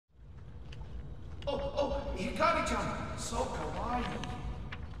Oh, Hikari-chan, so kawaii.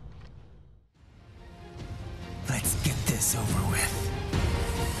 Let's get this over with.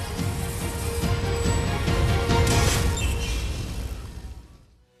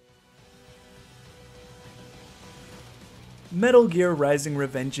 Metal Gear Rising: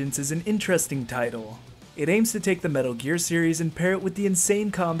 Revengeance is an interesting title. It aims to take the Metal Gear series and pair it with the insane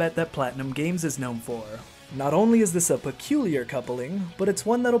combat that Platinum Games is known for. Not only is this a peculiar coupling, but it's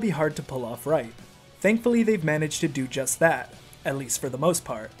one that'll be hard to pull off right. Thankfully, they've managed to do just that, at least for the most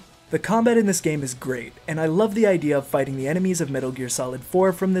part. The combat in this game is great, and I love the idea of fighting the enemies of Metal Gear Solid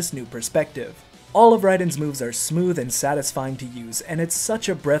 4 from this new perspective. All of Raiden's moves are smooth and satisfying to use, and it's such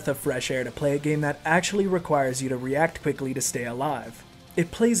a breath of fresh air to play a game that actually requires you to react quickly to stay alive. It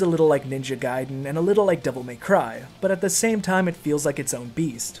plays a little like Ninja Gaiden and a little like Devil May Cry, but at the same time it feels like its own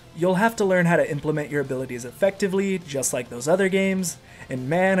beast. You'll have to learn how to implement your abilities effectively, just like those other games, and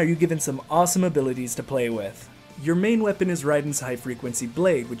man are you given some awesome abilities to play with. Your main weapon is Raiden's high-frequency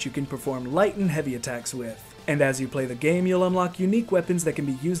blade, which you can perform light and heavy attacks with, and as you play the game you'll unlock unique weapons that can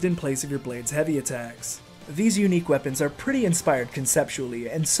be used in place of your blade's heavy attacks. These unique weapons are pretty inspired conceptually,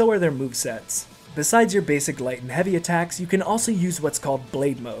 and so are their movesets. Besides your basic light and heavy attacks, you can also use what's called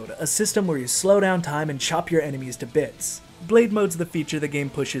Blade Mode, a system where you slow down time and chop your enemies to bits. Blade Mode's the feature the game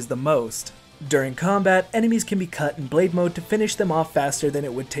pushes the most. During combat, enemies can be cut in Blade Mode to finish them off faster than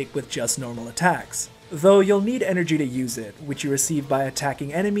it would take with just normal attacks. Though you'll need energy to use it, which you receive by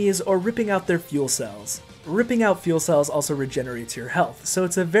attacking enemies or ripping out their fuel cells. Ripping out fuel cells also regenerates your health, so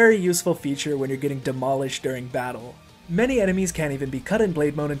it's a very useful feature when you're getting demolished during battle. Many enemies can't even be cut in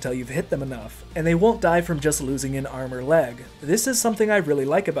Blade Mode until you've hit them enough, and they won't die from just losing an arm or leg. This is something I really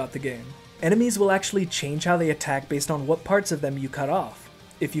like about the game. Enemies will actually change how they attack based on what parts of them you cut off.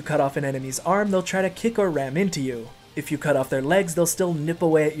 If you cut off an enemy's arm, they'll try to kick or ram into you. If you cut off their legs, they'll still nip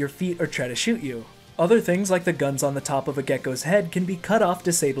away at your feet or try to shoot you. Other things like the guns on the top of a gecko's head can be cut off,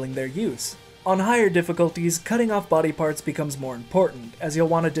 disabling their use. On higher difficulties, cutting off body parts becomes more important, as you'll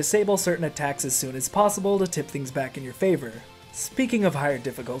want to disable certain attacks as soon as possible to tip things back in your favor. Speaking of higher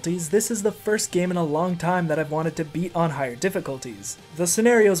difficulties, this is the first game in a long time that I've wanted to beat on higher difficulties. The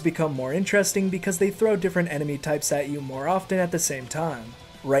scenarios become more interesting because they throw different enemy types at you more often at the same time.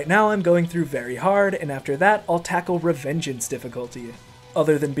 Right now I'm going through very hard, and after that I'll tackle Revengeance difficulty.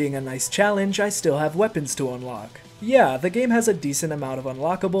 Other than being a nice challenge, I still have weapons to unlock. Yeah, the game has a decent amount of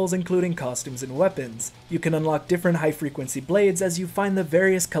unlockables, including costumes and weapons. You can unlock different high-frequency blades as you find the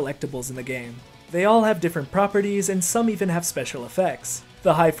various collectibles in the game. They all have different properties, and some even have special effects.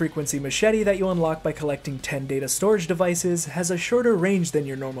 The high-frequency machete that you unlock by collecting 10 data storage devices has a shorter range than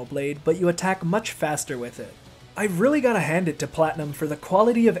your normal blade, but you attack much faster with it. I've really gotta hand it to Platinum for the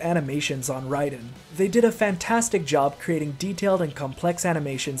quality of animations on Raiden. They did a fantastic job creating detailed and complex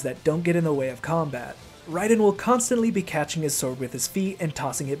animations that don't get in the way of combat. Raiden will constantly be catching his sword with his feet and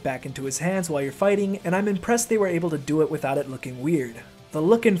tossing it back into his hands while you're fighting, and I'm impressed they were able to do it without it looking weird. The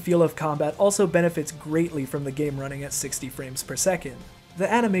look and feel of combat also benefits greatly from the game running at 60 frames per second.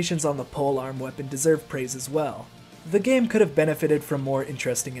 The animations on the polearm weapon deserve praise as well. The game could have benefited from more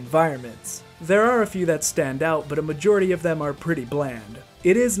interesting environments. There are a few that stand out, but a majority of them are pretty bland.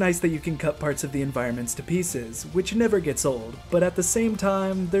 It is nice that you can cut parts of the environments to pieces, which never gets old, but at the same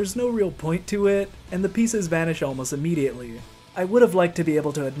time, there's no real point to it, and the pieces vanish almost immediately. I would have liked to be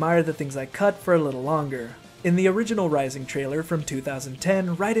able to admire the things I cut for a little longer. In the original Rising trailer from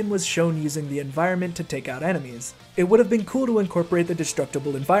 2010, Raiden was shown using the environment to take out enemies. It would have been cool to incorporate the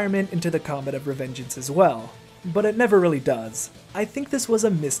destructible environment into the combat of Revengeance as well, but it never really does. I think this was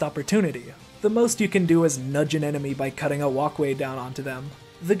a missed opportunity. The most you can do is nudge an enemy by cutting a walkway down onto them.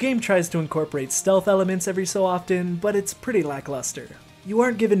 The game tries to incorporate stealth elements every so often, but it's pretty lackluster. You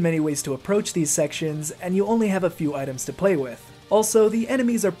aren't given many ways to approach these sections, and you only have a few items to play with. Also, the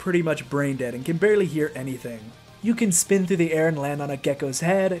enemies are pretty much brain dead and can barely hear anything. You can spin through the air and land on a gecko's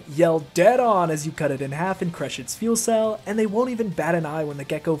head, yell "dead on" as you cut it in half and crush its fuel cell, and they won't even bat an eye when the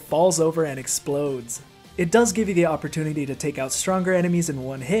gecko falls over and explodes. It does give you the opportunity to take out stronger enemies in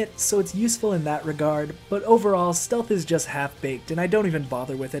one hit, so it's useful in that regard, but overall, stealth is just half-baked and I don't even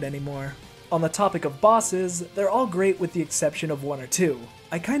bother with it anymore. On the topic of bosses, they're all great with the exception of one or two.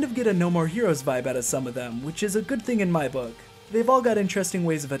 I kind of get a No More Heroes vibe out of some of them, which is a good thing in my book. They've all got interesting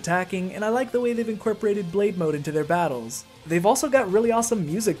ways of attacking, and I like the way they've incorporated Blade Mode into their battles. They've also got really awesome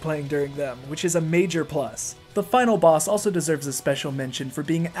music playing during them, which is a major plus. The final boss also deserves a special mention for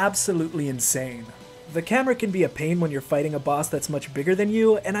being absolutely insane. The camera can be a pain when you're fighting a boss that's much bigger than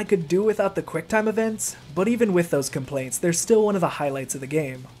you, and I could do without the QuickTime events, but even with those complaints, they're still one of the highlights of the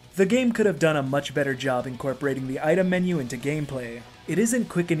game. The game could have done a much better job incorporating the item menu into gameplay. It isn't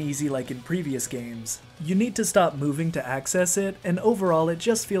quick and easy like in previous games. You need to stop moving to access it, and overall it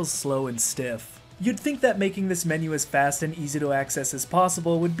just feels slow and stiff. You'd think that making this menu as fast and easy to access as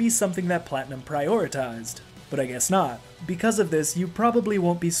possible would be something that Platinum prioritized, but I guess not. Because of this, you probably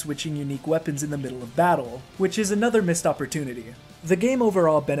won't be switching unique weapons in the middle of battle, which is another missed opportunity. The game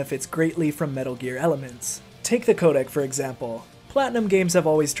overall benefits greatly from Metal Gear elements. Take the codec for example. Platinum games have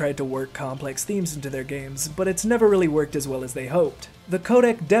always tried to work complex themes into their games, but it's never really worked as well as they hoped. The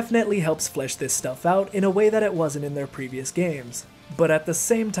codec definitely helps flesh this stuff out in a way that it wasn't in their previous games. But at the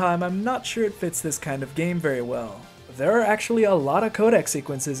same time, I'm not sure it fits this kind of game very well. There are actually a lot of codec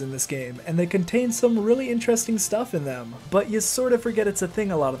sequences in this game, and they contain some really interesting stuff in them, but you sort of forget it's a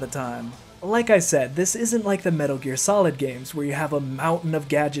thing a lot of the time. Like I said, this isn't like the Metal Gear Solid games where you have a mountain of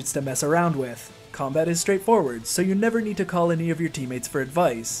gadgets to mess around with. Combat is straightforward, so you never need to call any of your teammates for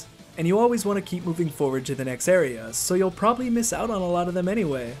advice. And you always want to keep moving forward to the next area, so you'll probably miss out on a lot of them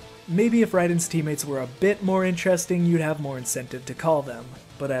anyway. Maybe if Raiden's teammates were a bit more interesting, you'd have more incentive to call them.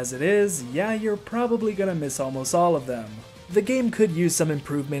 But as it is, yeah, you're probably gonna miss almost all of them. The game could use some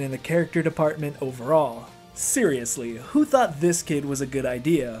improvement in the character department overall. Seriously, who thought this kid was a good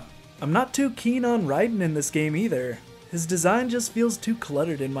idea? I'm not too keen on Raiden in this game either. His design just feels too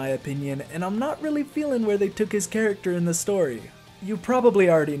cluttered in my opinion, and I'm not really feeling where they took his character in the story. You probably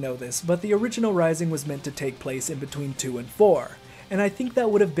already know this, but the original Rising was meant to take place in between 2 and 4, and I think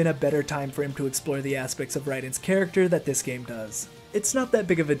that would have been a better time for him to explore the aspects of Raiden's character that this game does. It's not that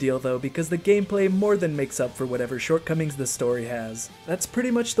big of a deal though, because the gameplay more than makes up for whatever shortcomings the story has. That's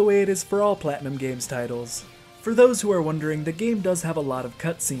pretty much the way it is for all Platinum Games titles. For those who are wondering, the game does have a lot of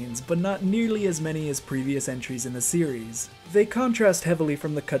cutscenes, but not nearly as many as previous entries in the series. They contrast heavily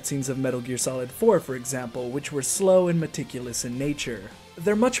from the cutscenes of Metal Gear Solid 4, for example, which were slow and meticulous in nature.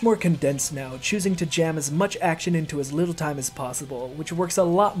 They're much more condensed now, choosing to jam as much action into as little time as possible, which works a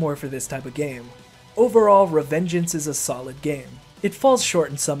lot more for this type of game. Overall, Revengeance is a solid game. It falls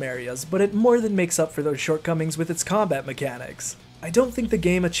short in some areas, but it more than makes up for those shortcomings with its combat mechanics. I don't think the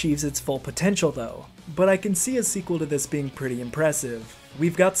game achieves its full potential though, but I can see a sequel to this being pretty impressive.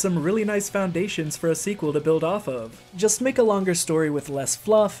 We've got some really nice foundations for a sequel to build off of. Just make a longer story with less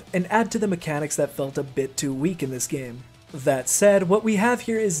fluff, and add to the mechanics that felt a bit too weak in this game. That said, what we have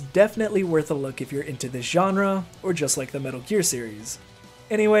here is definitely worth a look if you're into this genre, or just like the Metal Gear series.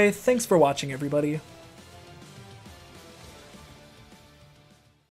 Anyway, thanks for watching everybody.